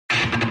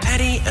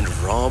and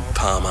Rob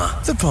Palmer,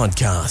 the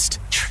podcast.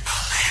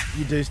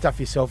 You do stuff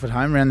yourself at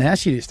home around the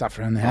house? You do stuff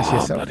around the house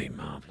yourself? Bloody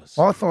marvellous.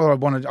 Well, I thought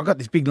I got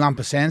this big lump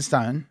of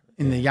sandstone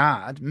in the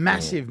yard,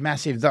 massive.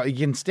 That you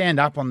can stand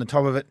up on the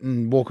top of it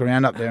and walk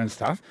around up there and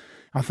stuff.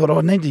 I thought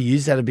I need to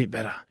use that a bit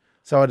better.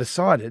 So I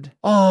decided.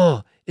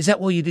 Oh, is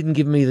that why you didn't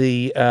give me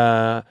the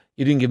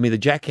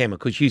jackhammer?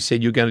 Because you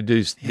said you were going to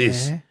do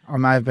this. Yeah, I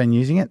may have been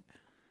using it.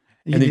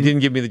 You didn't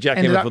give me the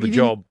jackhammer for the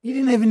job. You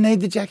didn't even need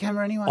the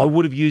jackhammer anyway. I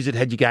would have used it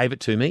had you gave it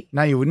to me.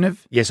 No, you wouldn't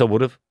have. Yes, I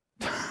would have.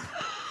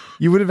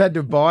 You would have had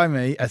to buy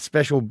me a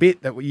special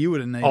bit that you would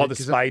have needed. Oh, the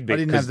spade bit. I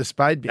didn't have the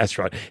spade bit. That's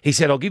right. He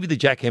said, I'll give you the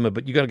jackhammer,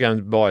 but you've got to go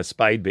and buy a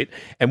spade bit.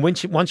 And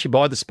once you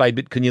buy the spade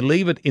bit, can you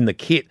leave it in the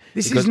kit?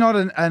 This is not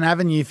an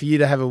avenue for you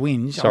to have a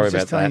whinge. Sorry I was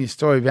just telling you a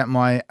story about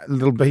my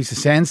little piece of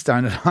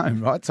sandstone at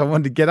home, right? So I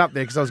wanted to get up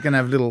there because I was going to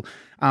have a little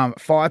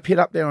fire pit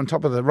up there on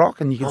top of the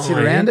rock and you can sit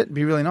around it. It'd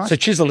be really nice. So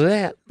chisel it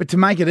out. But to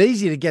make it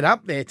easier to get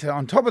up there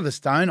on top of the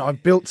stone, I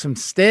built some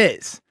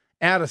stairs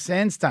out of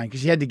sandstone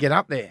because you had to get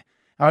up there.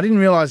 I didn't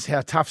realise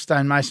how tough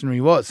stone masonry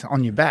was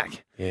on your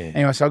back. Yeah.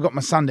 Anyway, so I got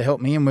my son to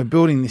help me and we're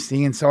building this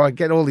thing. And so I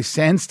get all this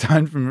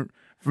sandstone from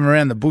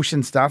around the bush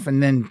and stuff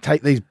and then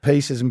take these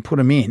pieces and put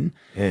them in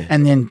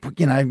and then,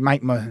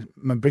 make my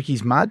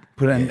brickies mud,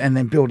 and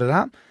then build it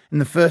up. And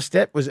the first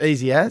step was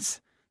easy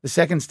as. The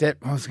second step,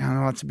 I was going,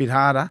 it's a bit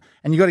harder.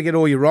 And you got to get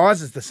all your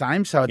rises the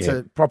same, so it's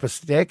a proper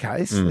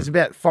staircase. There's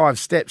about 5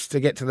 steps to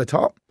get to the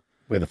top.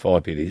 Where the fire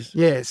pit is.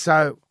 Yeah,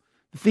 so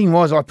the thing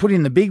was I put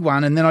in the big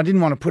one and then I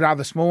didn't want to put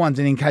other small ones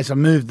in case I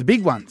moved the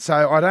big one.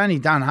 So I'd only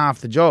done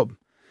half the job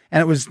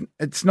and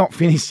it's not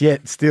finished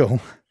yet still.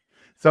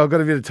 So I've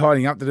got a bit of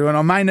tidying up to do and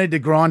I may need to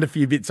grind a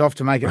few bits off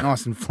to make it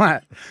nice and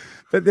flat.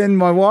 But then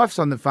my wife's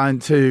on the phone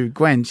to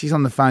Gwen. She's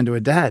on the phone to her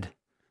dad.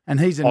 And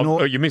he's a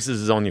your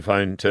missus is on your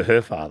phone to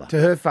her father. To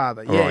her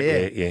father,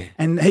 yeah.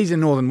 And he's a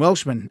Northern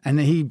Welshman, and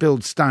he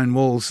builds stone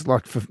walls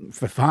like for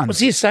fun. Was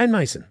he a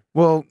stonemason?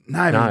 Well,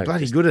 no, he's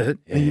bloody good at it.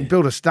 Yeah. He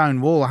built a stone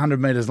wall 100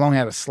 metres long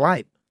out of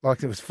slate,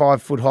 like it was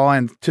 5 foot high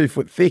and 2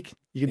 foot thick.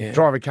 You could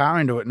drive a car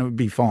into it and it would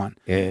be fine.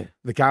 Yeah,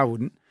 the car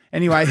wouldn't.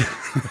 Anyway,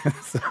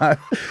 so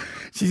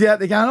she's out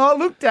there going, "Oh,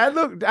 look, Dad,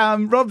 look,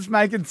 Rob's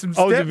making some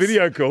steps." Oh, it was a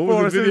video call.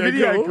 Was a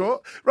video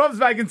call. Rob's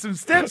making some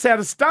steps out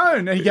of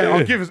stone. And he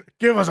goes, "Oh,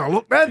 give us a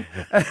look, Dad."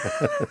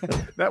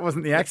 That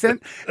wasn't the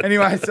accent.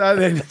 Anyway, so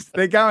then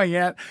they're going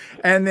out,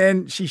 and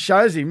then she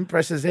shows him,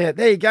 presses out.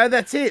 There you go,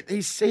 that's it.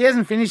 He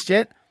hasn't finished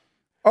yet.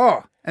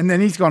 Oh, and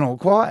then he's gone all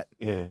quiet.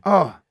 Yeah.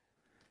 Oh,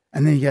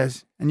 and then he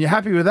goes, "And you're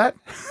happy with that?"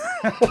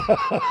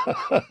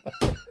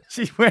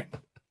 She went,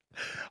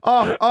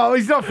 Oh,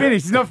 he's not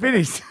finished. He's not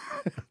finished.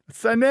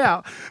 So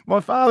now my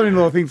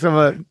father-in-law thinks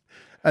I'm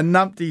a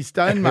numpty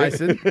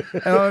stonemason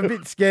and I'm a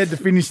bit scared to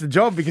finish the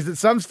job because at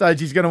some stage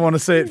he's going to want to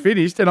see it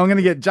finished and I'm going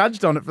to get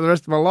judged on it for the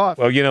rest of my life.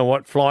 Well, you know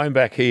what? Flying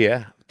back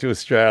here to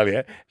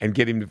Australia and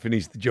get him to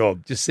finish the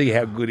job. Just see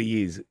how good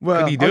he is.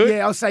 Well, Can he do it?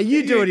 Yeah, I'll say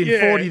you do it in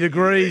 40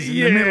 degrees in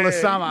the middle of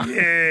summer.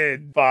 Yeah,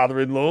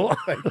 father-in-law.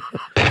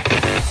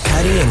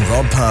 Paddy and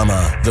Rob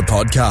Palmer, the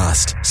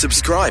podcast.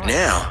 Subscribe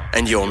now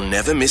and you'll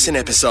never miss an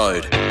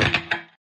episode.